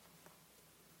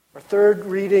Our third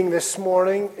reading this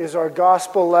morning is our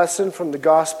gospel lesson from the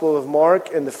Gospel of Mark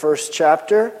in the first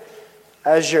chapter.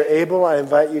 As you're able, I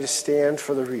invite you to stand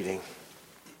for the reading.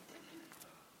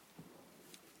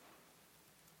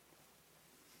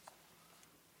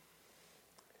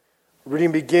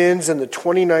 Reading begins in the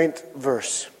 29th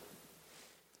verse.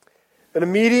 And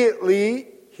immediately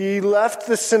he left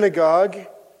the synagogue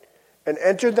and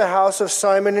entered the house of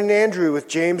Simon and Andrew with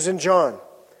James and John.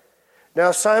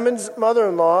 Now Simon's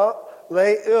mother-in-law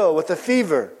lay ill with a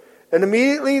fever, and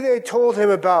immediately they told him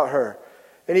about her.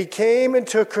 And he came and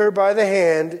took her by the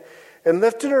hand and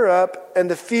lifted her up, and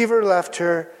the fever left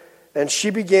her, and she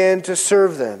began to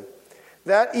serve them.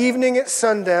 That evening at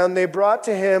sundown they brought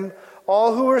to him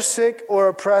all who were sick or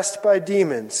oppressed by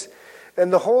demons.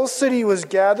 And the whole city was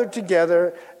gathered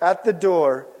together at the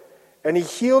door, and he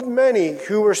healed many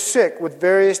who were sick with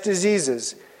various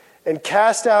diseases, and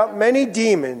cast out many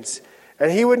demons.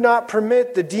 And he would not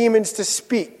permit the demons to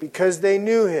speak, because they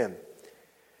knew him.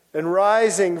 And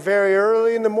rising very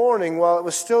early in the morning, while it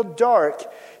was still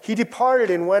dark, he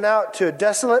departed and went out to a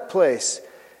desolate place,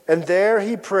 and there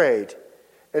he prayed.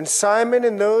 And Simon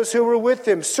and those who were with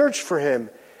him searched for him,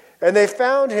 and they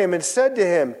found him and said to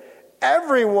him,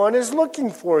 "Everyone is looking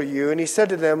for you." And he said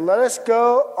to them, "Let us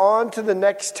go on to the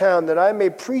next town, that I may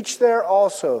preach there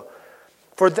also.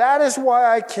 For that is why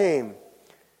I came."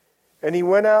 And he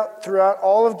went out throughout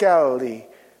all of Galilee,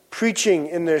 preaching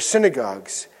in their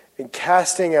synagogues and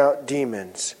casting out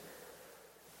demons.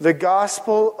 The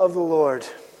gospel of the Lord.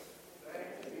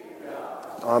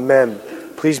 Amen.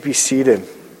 Please be seated.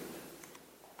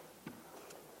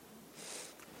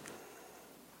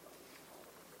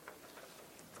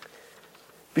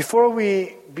 Before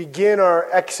we begin our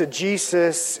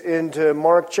exegesis into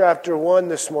Mark chapter 1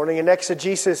 this morning, and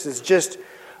exegesis is just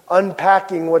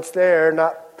unpacking what's there,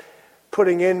 not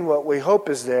putting in what we hope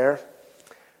is there,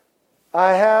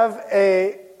 I have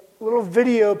a little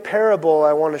video parable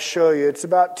I want to show you. It's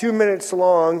about 2 minutes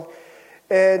long,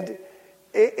 and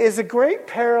it is a great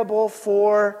parable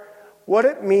for what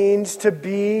it means to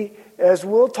be, as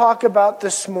we'll talk about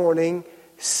this morning,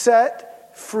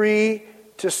 set free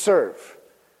to serve.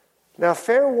 Now,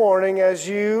 fair warning, as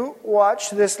you watch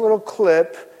this little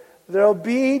clip, there'll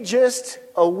be just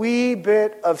a wee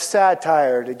bit of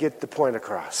satire to get the point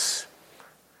across.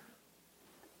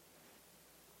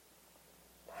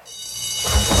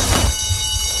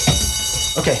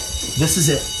 Okay, this is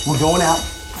it. We're going out.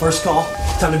 First call.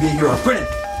 Time to be a hero. Brennan,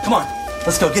 come on.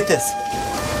 Let's go. Get this.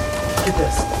 Get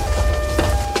this.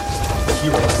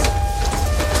 Heroes.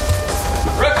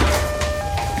 Rook!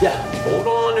 Yeah. Hold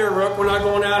on there, Rook. We're not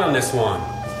going out on this one.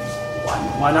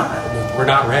 Why not? We're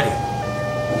not ready.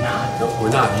 We're not. No, we're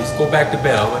not. You just go back to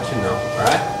bed. I'll let you know. All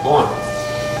right? Go on.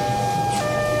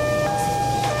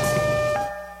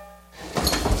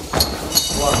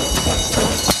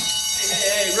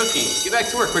 Hey, Rookie. Get back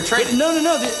to work. We're training. No.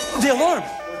 The alarm.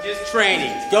 We're just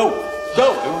training. Go.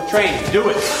 We're training. Do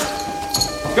it.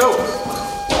 Go.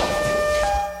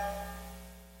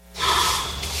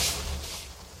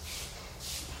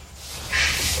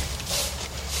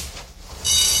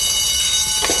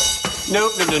 No.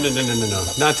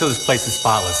 Not until this place is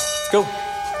spotless. Let's go.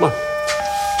 Come on.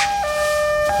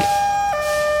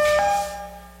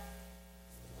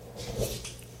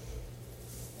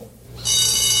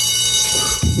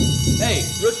 Hey,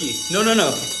 Rookie.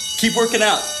 No. Keep working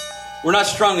out. We're not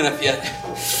strong enough yet.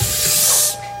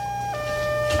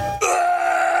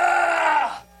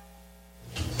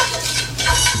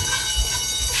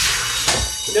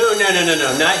 No.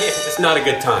 Not yet. It's not a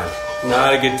good time.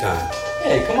 Not a good time.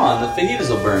 Hey, come on. The fajitas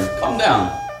will burn. Calm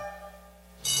down.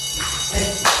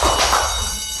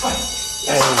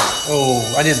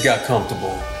 Oh, I just got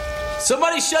comfortable.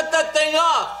 Somebody shut that thing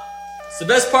off. It's the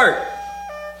best part.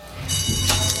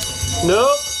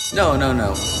 Nope. No.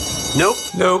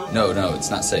 Nope. No, it's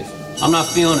not safe. I'm not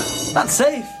feeling it. Not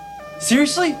safe.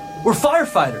 Seriously? We're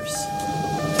firefighters.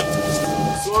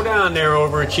 Slow down there,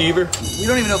 overachiever. We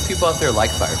don't even know if people out there like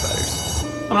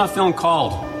firefighters. I'm not feeling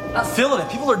called. Not feeling it.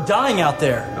 People are dying out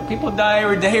there. People die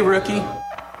every day, Rookie.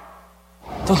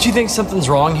 Don't you think something's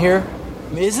wrong here?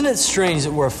 I mean, isn't it strange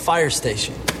that we're a fire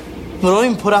station? We don't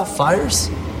even put out fires?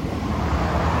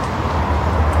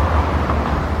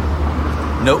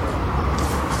 Nope.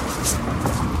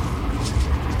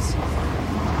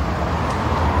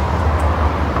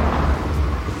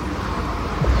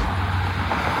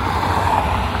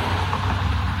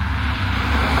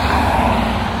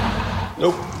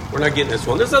 Nope. We're not getting this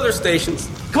one. There's other stations.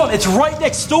 Come on, it's right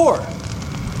next door.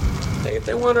 Hey, if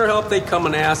they want our help, they come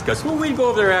and ask us. Well, we'd go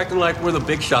over there acting like we're the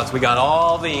big shots. We got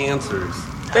all the answers.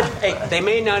 They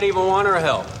may not even want our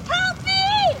help. Help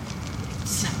me!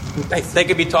 Hey, they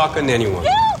could be talking to anyone. You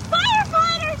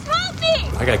firefighters, help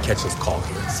me! I gotta catch this call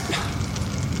here.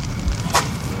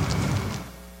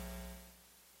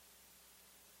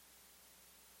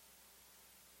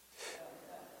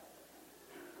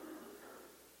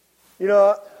 You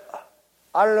know,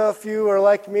 I don't know if you are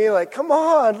like me, like, come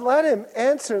on, let him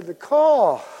answer the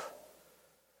call.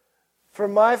 For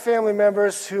my family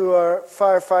members who are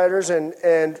firefighters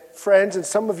and friends, and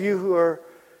some of you who are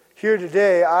here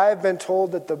today, I've been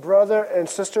told that the brother and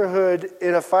sisterhood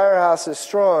in a firehouse is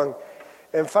strong.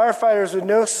 And firefighters would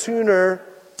no sooner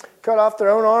cut off their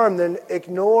own arm than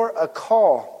ignore a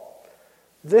call.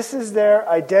 This is their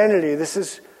identity. This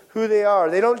is who they are.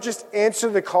 They don't just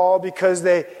answer the call because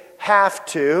they have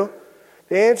to.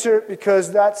 They answer it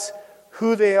because that's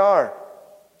who they are.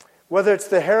 Whether it's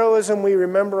the heroism we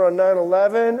remember on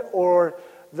 9/11 or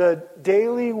the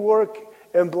daily work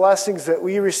and blessings that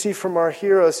we receive from our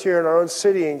heroes here in our own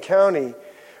city and county,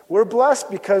 we're blessed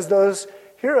because those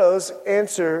heroes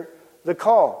answer the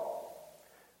call.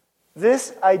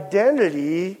 This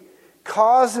identity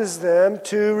causes them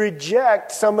to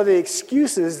reject some of the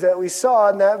excuses that we saw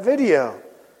in that video.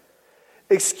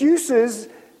 Excuses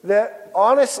that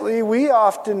honestly we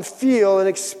often feel and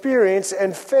experience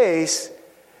and face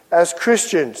as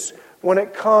Christians when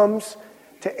it comes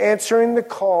to answering the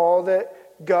call that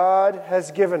God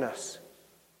has given us.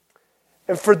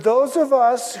 And for those of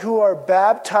us who are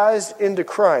baptized into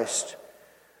Christ,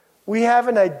 we have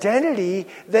an identity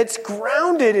that's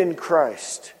grounded in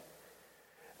Christ.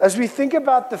 As we think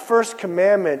about the first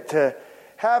commandment, to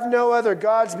have no other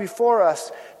gods before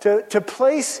us, to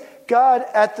place God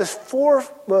at the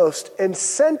foremost and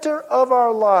center of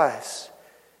our lives,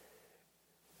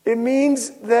 it means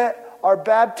that our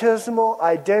baptismal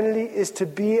identity is to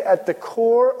be at the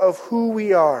core of who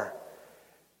we are,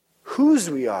 whose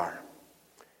we are.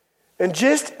 And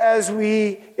just as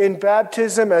we, in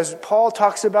baptism, as Paul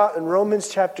talks about in Romans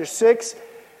chapter 6,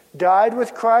 died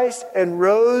with Christ and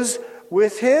rose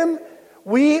with him,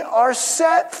 we are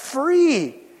set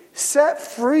free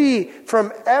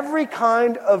from every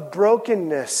kind of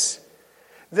brokenness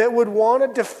that would want to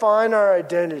define our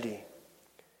identity.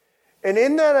 And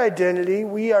in that identity,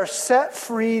 we are set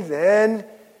free then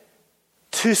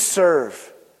to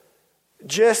serve.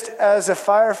 Just as a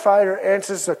firefighter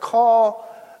answers a call,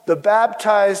 the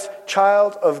baptized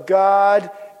child of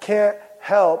God can't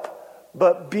help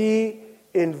but be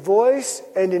in voice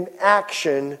and in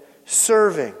action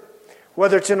serving.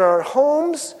 Whether it's in our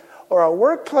homes or our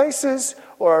workplaces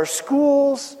or our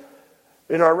schools,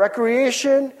 in our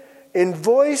recreation, in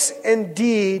voice and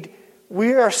deed,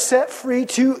 we are set free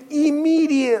to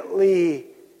immediately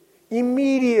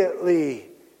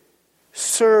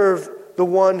serve the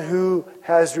one who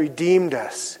has redeemed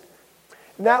us.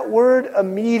 And that word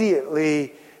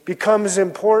immediately becomes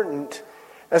important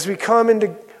as we come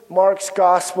into Mark's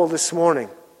gospel this morning.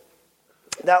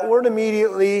 That word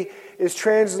immediately is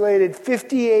translated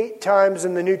 58 times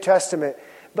in the New Testament,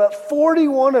 but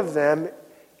 41 of them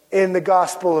in the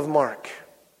Gospel of Mark.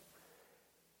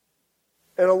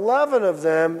 And 11 of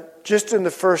them just in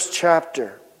the first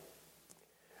chapter.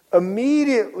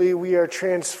 Immediately we are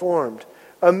transformed.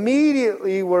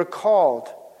 Immediately we're called.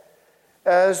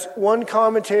 As one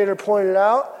commentator pointed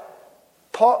out,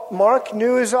 Mark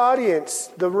knew his audience.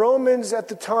 The Romans at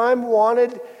the time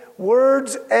wanted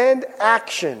words and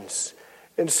actions.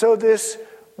 And so this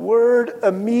word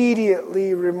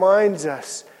immediately reminds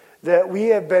us that we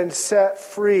have been set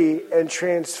free and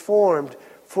transformed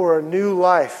for a new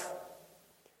life.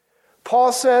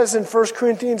 Paul says in 1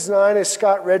 Corinthians 9, as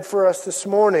Scott read for us this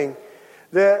morning,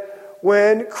 that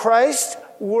when Christ's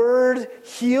word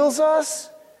heals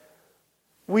us,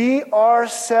 we are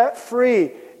set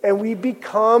free and we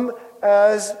become,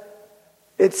 as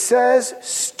it says,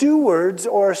 stewards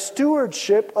or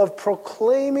stewardship of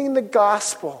proclaiming the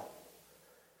gospel.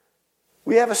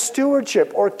 We have a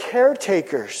stewardship or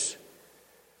caretakers.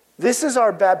 This is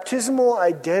our baptismal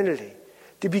identity,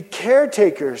 to be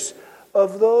caretakers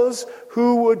of those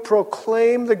who would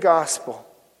proclaim the gospel.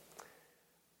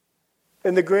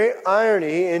 And the great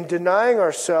irony in denying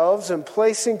ourselves and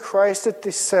placing Christ at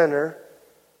the center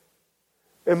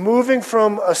and moving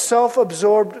from a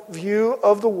self-absorbed view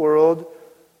of the world,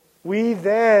 we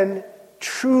then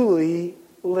truly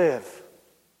live.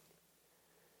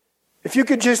 If you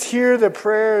could just hear the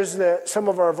prayers that some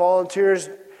of our volunteers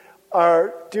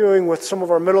are doing with some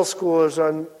of our middle schoolers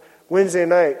on Wednesday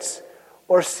nights,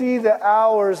 or see the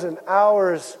hours and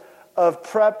hours of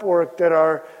prep work that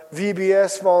our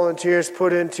VBS volunteers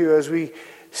put into as we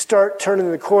start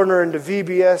turning the corner into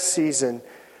VBS season,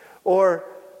 or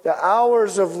the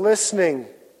hours of listening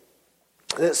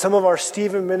that some of our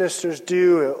Stephen ministers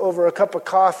do over a cup of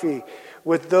coffee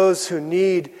with those who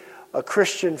need a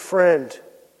Christian friend.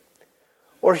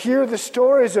 Or hear the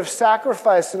stories of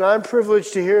sacrifice, and I'm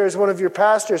privileged to hear as one of your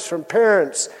pastors from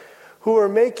parents who are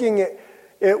making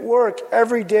it work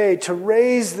every day to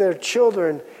raise their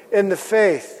children in the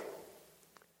faith.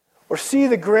 Or see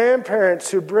the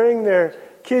grandparents who bring their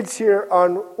kids here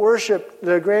on worship,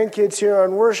 their grandkids here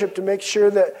on worship to make sure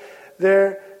that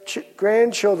their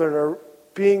grandchildren are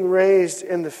being raised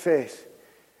in the faith.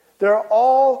 There are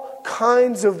all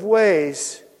kinds of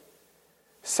ways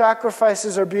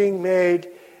sacrifices are being made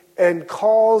and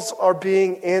calls are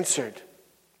being answered.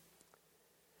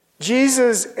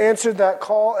 Jesus answered that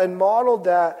call and modeled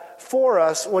that for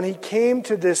us when he came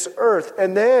to this earth,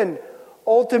 and then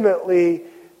ultimately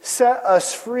set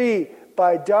us free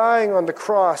by dying on the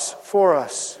cross for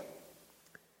us.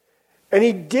 And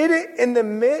he did it in the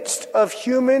midst of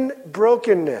human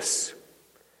brokenness.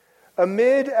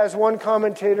 Amid, as one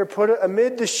commentator put it,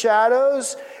 amid the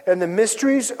shadows and the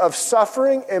mysteries of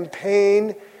suffering and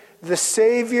pain, the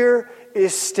Savior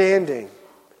is standing.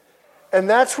 And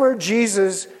that's where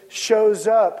Jesus shows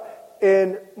up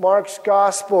in Mark's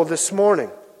Gospel this morning.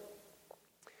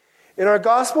 In our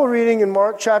Gospel reading in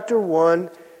Mark chapter 1,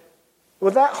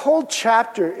 well, that whole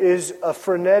chapter is a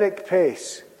frenetic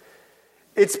pace.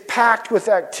 It's packed with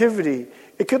activity.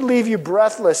 It could leave you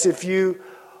breathless if you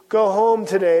go home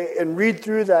today and read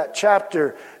through that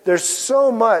chapter. There's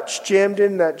so much jammed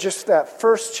in just that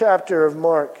first chapter of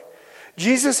Mark.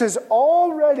 Jesus has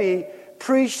already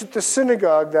preached at the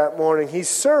synagogue that morning. He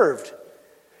served,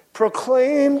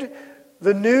 proclaimed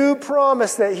the new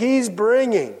promise that he's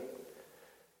bringing.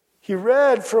 He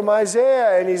read from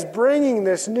Isaiah, and he's bringing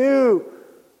this new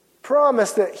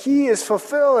promise that he is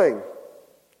fulfilling.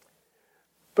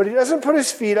 But he doesn't put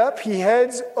his feet up. He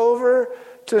heads over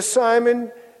to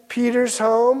Simon Peter's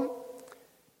home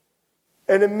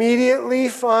and immediately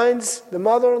finds the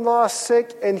mother-in-law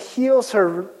sick and heals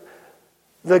her.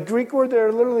 The Greek word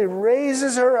there literally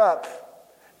raises her up.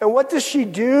 And what does she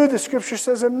do? The scripture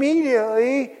says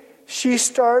immediately she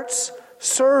starts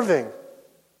serving.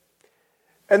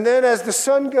 And then as the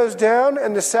sun goes down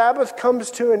and the Sabbath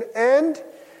comes to an end,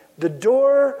 the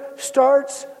door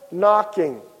starts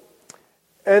knocking.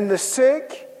 And the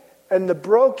sick and the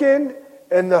broken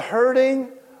and the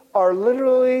hurting are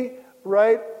literally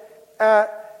right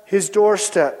at his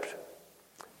doorstep.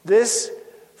 This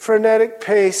frenetic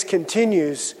pace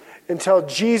continues until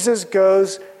Jesus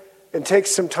goes and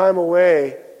takes some time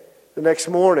away the next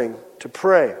morning to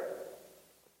pray.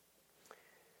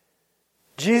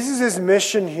 Jesus'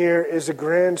 mission here is a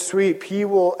grand sweep. He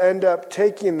will end up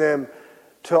taking them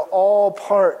to all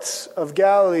parts of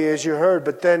Galilee, as you heard,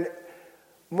 but then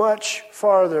much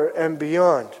farther and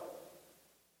beyond.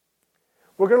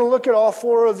 We're going to look at all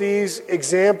four of these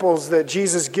examples that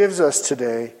Jesus gives us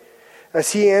today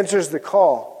as he answers the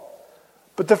call.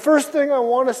 But the first thing I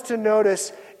want us to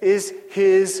notice is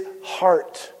his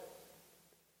heart.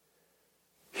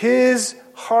 His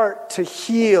heart to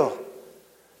heal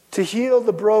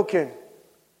the broken,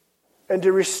 and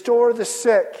to restore the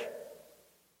sick.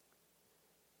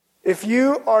 If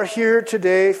you are here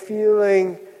today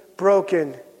feeling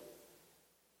broken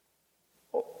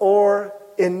or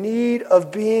in need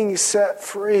of being set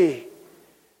free,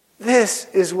 this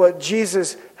is what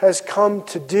Jesus has come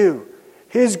to do.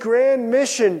 His grand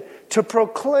mission to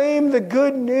proclaim the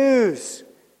good news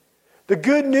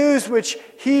which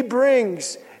he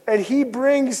brings, and he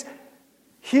brings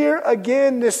here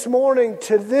again this morning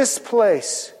to this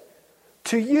place,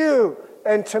 to you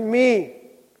and to me,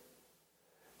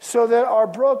 so that our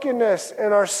brokenness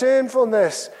and our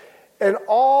sinfulness and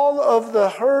all of the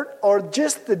hurt or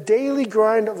just the daily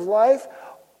grind of life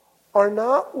are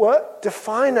not what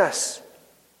define us.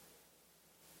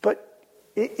 But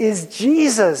it is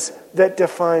Jesus that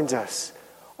defines us.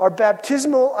 Our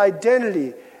baptismal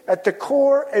identity at the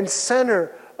core and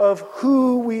center of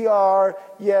who we are,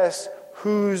 yes,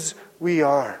 whose we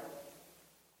are.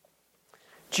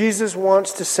 Jesus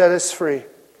wants to set us free.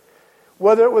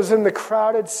 Whether it was in the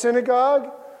crowded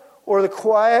synagogue or the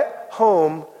quiet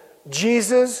home,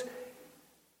 Jesus,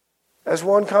 as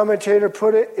one commentator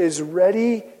put it, is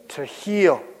ready to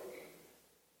heal.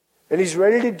 And he's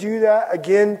ready to do that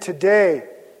again today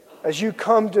as you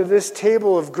come to this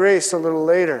table of grace a little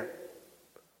later.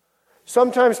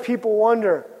 Sometimes people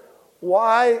wonder,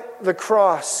 why the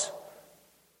cross?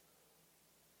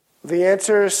 The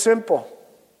answer is simple.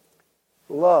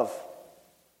 Love.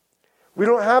 We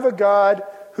don't have a God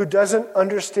who doesn't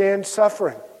understand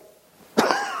suffering.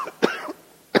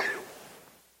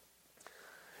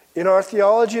 In our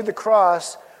theology of the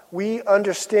cross, we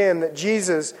understand that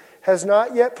Jesus has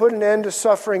not yet put an end to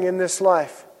suffering in this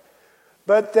life,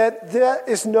 but that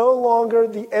is no longer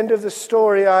the end of the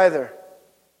story either.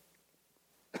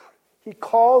 He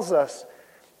calls us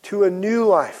to a new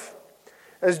life.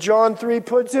 As John 3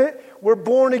 puts it, we're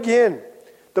born again.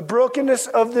 The brokenness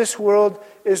of this world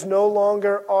is no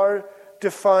longer our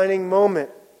defining moment.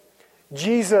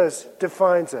 Jesus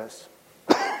defines us.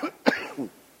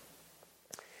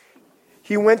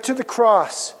 He went to the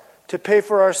cross to pay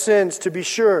for our sins, to be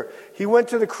sure. He went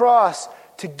to the cross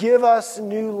to give us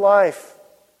new life,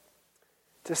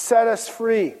 to set us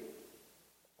free.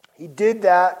 He did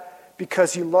that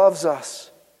because he loves us.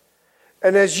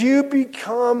 And as you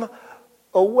become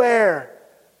aware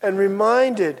and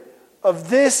reminded of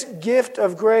this gift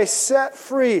of grace, set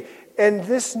free, and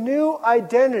this new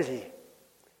identity,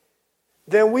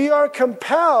 then we are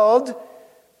compelled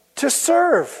to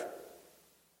serve.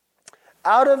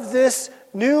 Out of this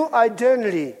new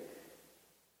identity,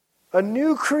 a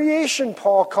new creation,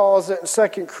 Paul calls it in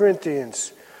 2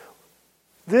 Corinthians.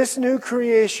 This new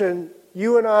creation,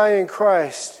 you and I in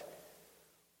Christ,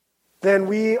 then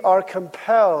we are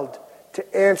compelled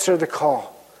to answer the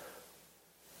call.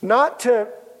 Not to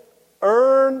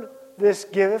earn this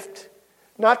gift,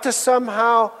 not to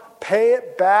somehow pay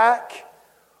it back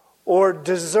or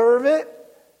deserve it.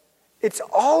 It's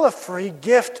all a free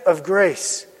gift of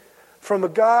grace from a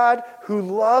God who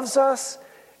loves us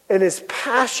and is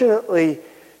passionately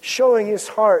showing his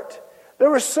heart. There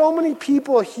were so many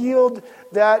people healed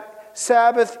that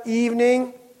Sabbath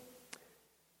evening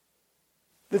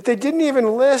that they didn't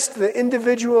even list the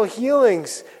individual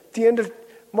healings at the end of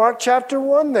Mark chapter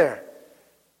 1 there.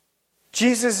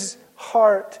 Jesus'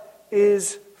 heart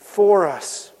is for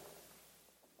us.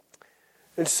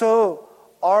 And so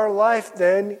our life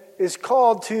then is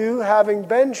called to, having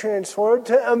been transformed,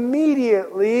 to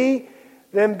immediately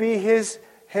then be his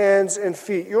hands and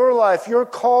feet. Your life, your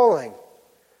calling,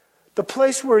 the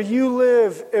place where you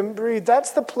live and breathe,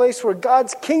 that's the place where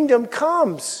God's kingdom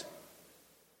comes.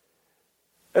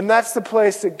 And that's the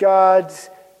place that God's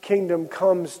kingdom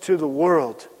comes to the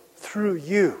world through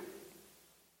you.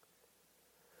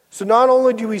 So not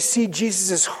only do we see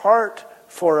Jesus' heart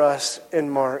for us in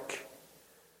Mark,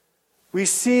 we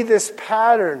see this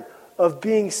pattern of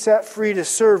being set free to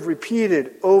serve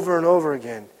repeated over and over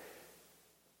again.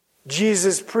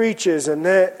 Jesus preaches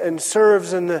and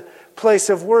serves in the place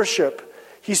of worship.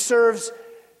 He serves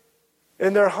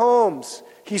in their homes.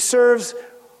 He serves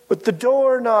with the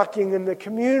door knocking in the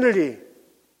community.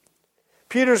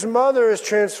 Peter's mother is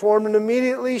transformed and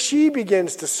immediately she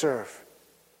begins to serve.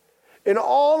 In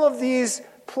all of these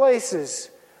places,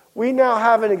 we now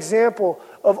have an example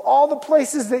of all the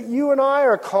places that you and I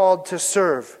are called to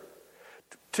serve,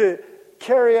 to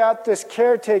carry out this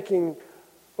caretaking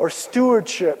or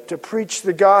stewardship, to preach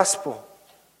the gospel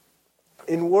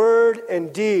in word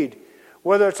and deed,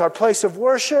 whether it's our place of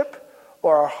worship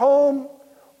or our home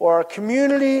or our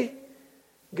community.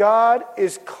 God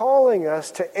is calling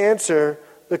us to answer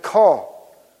the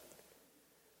call.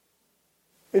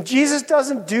 And Jesus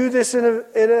doesn't do this in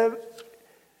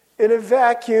a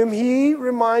vacuum. He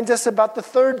reminds us about the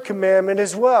third commandment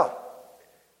as well,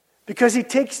 because he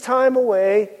takes time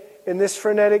away in this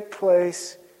frenetic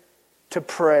place to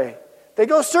pray. They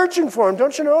go searching for him.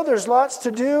 Don't you know there's lots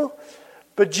to do?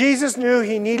 But Jesus knew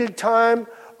he needed time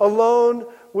alone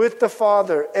with the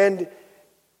Father. And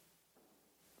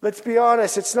let's be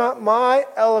honest, it's not my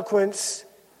eloquence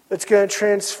that's going to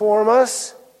transform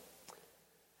us.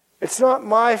 It's not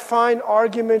my fine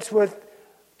arguments with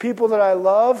people that I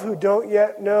love who don't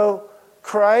yet know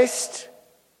Christ.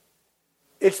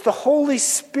 It's the Holy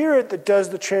Spirit that does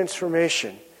the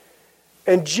transformation.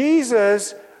 And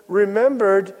Jesus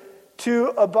remembered to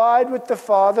abide with the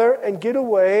Father and get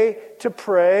away to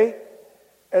pray,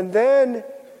 and then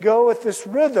go with this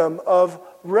rhythm of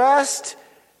rest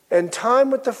and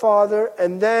time with the Father,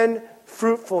 and then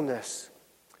fruitfulness.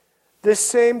 This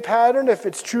same pattern, if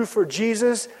it's true for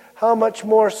Jesus, how much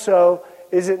more so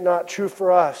is it not true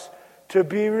for us? To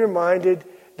be reminded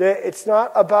that it's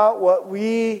not about what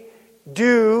we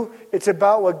do, it's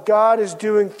about what God is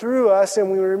doing through us,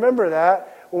 and we remember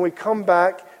that when we come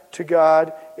back to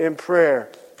God in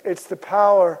prayer. It's the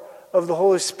power of the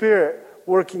Holy Spirit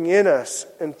working in us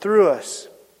and through us.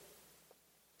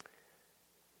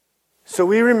 So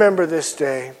we remember this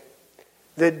day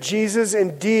that Jesus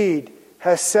indeed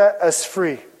has set us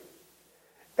free.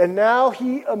 And now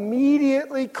he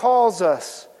immediately calls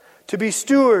us to be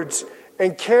stewards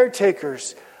and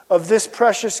caretakers of this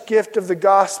precious gift of the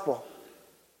gospel.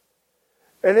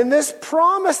 And in this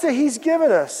promise that he's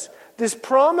given us, this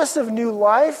promise of new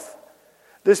life,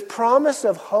 This promise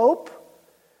of hope,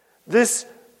 this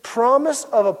promise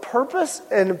of a purpose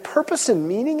and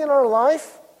meaning in our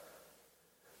life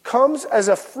comes as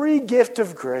a free gift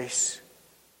of grace.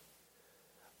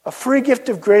 A free gift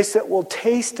of grace that we'll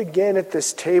taste again at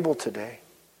this table today.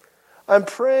 I'm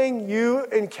praying you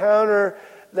encounter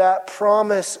that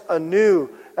promise anew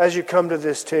as you come to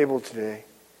this table today.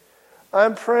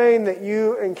 I'm praying that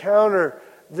you encounter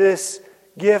this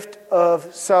gift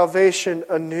of salvation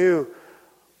anew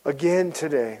again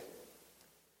today.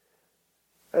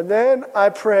 And then I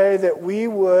pray that we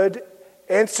would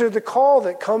answer the call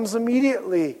that comes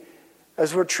immediately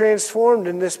as we're transformed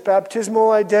in this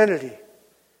baptismal identity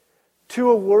to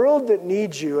a world that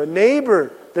needs you, a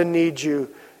neighbor that needs you,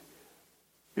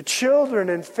 your children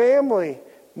and family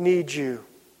need you,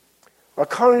 our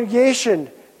congregation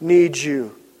needs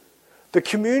you. The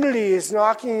community is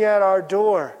knocking at our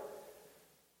door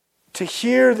to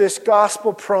hear this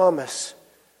gospel promise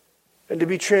and to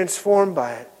be transformed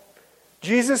by it.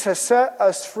 Jesus has set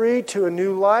us free to a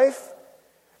new life,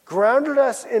 grounded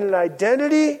us in an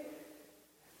identity,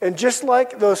 and just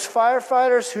like those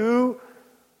firefighters who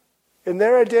in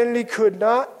their identity could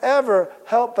not ever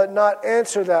help but not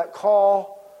answer that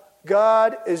call,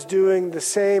 God is doing the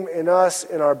same in us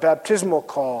in our baptismal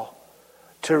call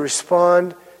to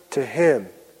respond to Him,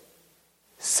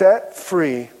 set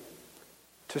free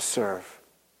to serve.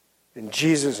 In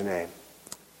Jesus' name,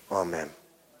 amen.